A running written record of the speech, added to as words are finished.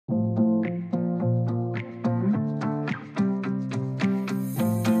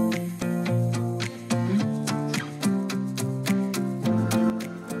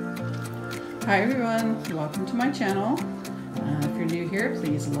Hi everyone, welcome to my channel. If you're new here,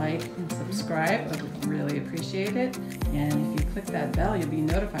 please like and subscribe. I would really appreciate it. And if you click that bell, you'll be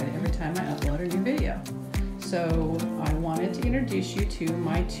notified every time I upload a new video. So I wanted to introduce you to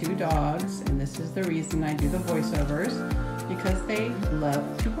my two dogs, and this is the reason I do the voiceovers, because they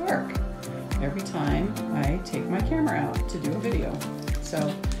love to bark every time I take my camera out to do a video.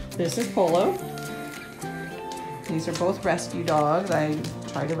 So this is Polo. These are both rescue dogs. I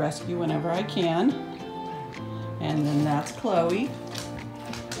try to rescue whenever I can. And then that's Chloe.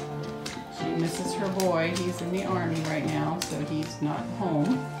 She misses her boy. He's in the army right now, so he's not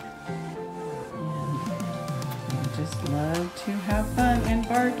home. And they just love to have fun and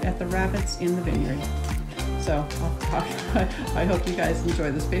bark at the rabbits in the vineyard. So I hope you guys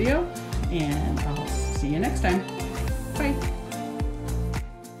enjoy this video, and I'll see you next time. Bye.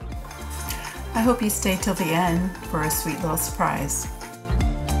 I hope you stay till the end for a sweet little surprise.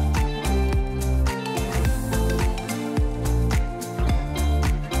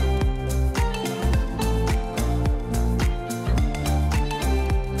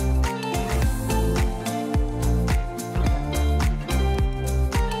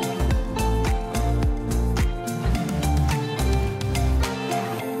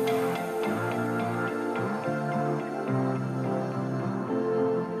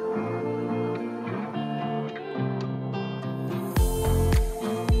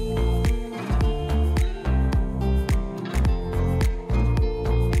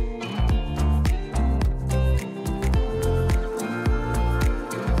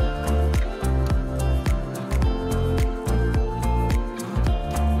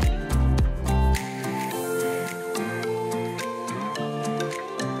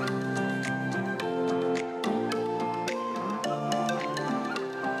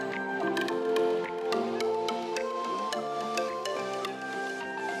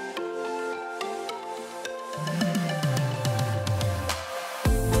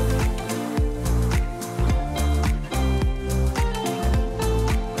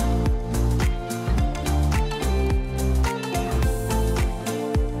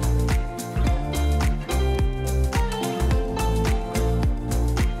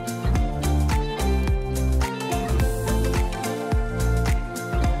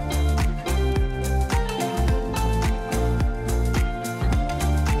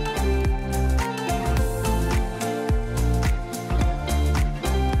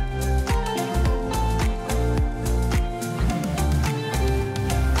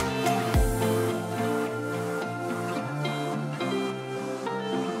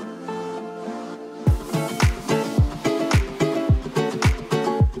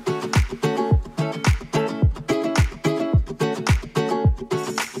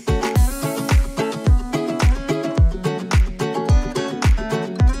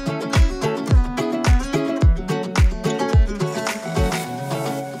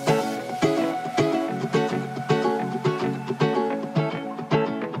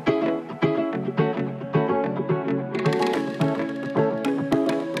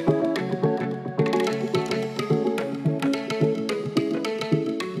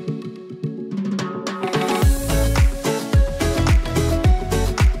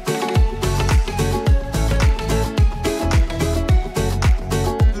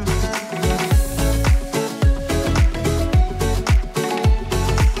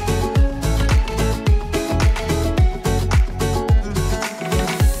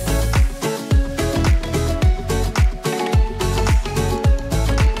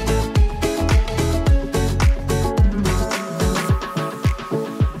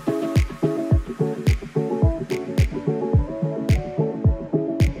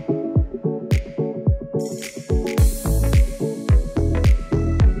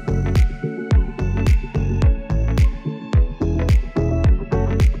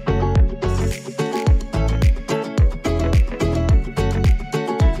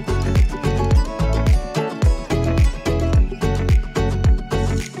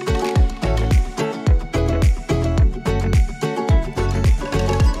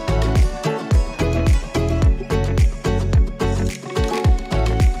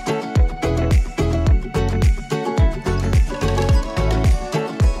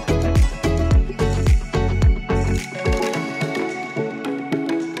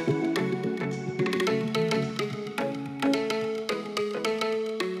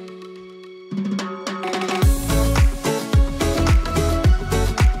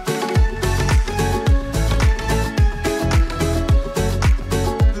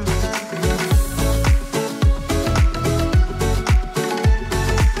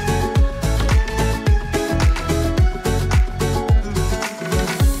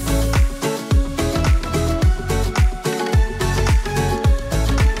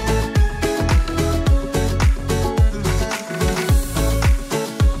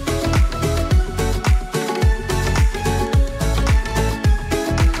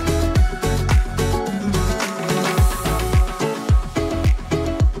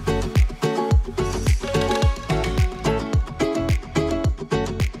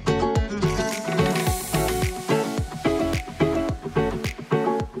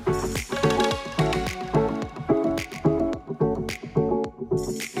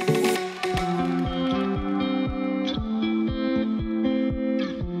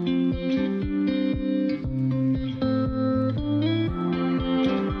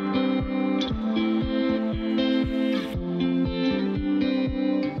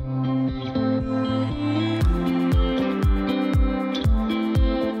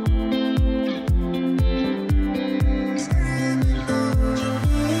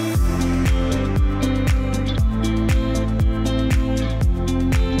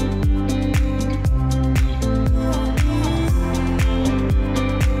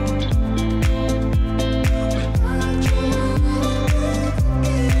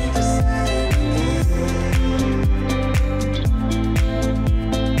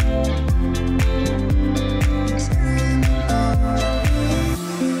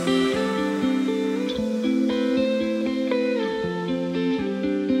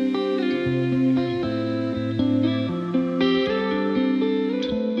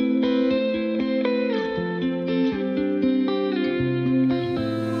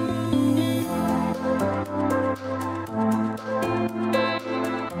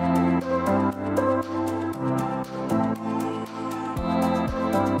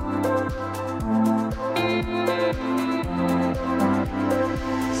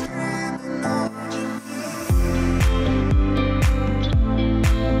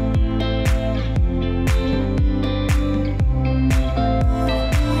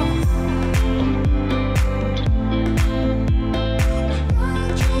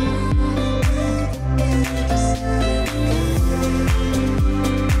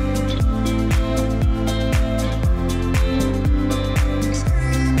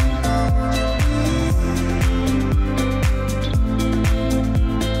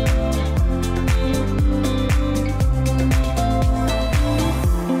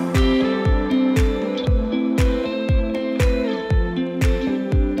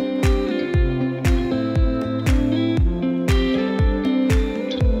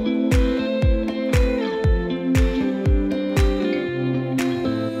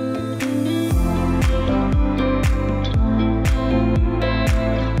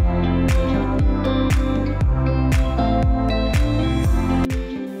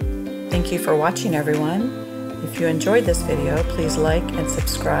 Thank you for watching, everyone. If you enjoyed this video, please like and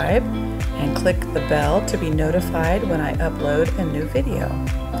subscribe and click the bell to be notified when I upload a new video.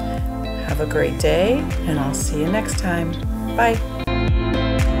 Have a great day, and I'll see you next time. Bye.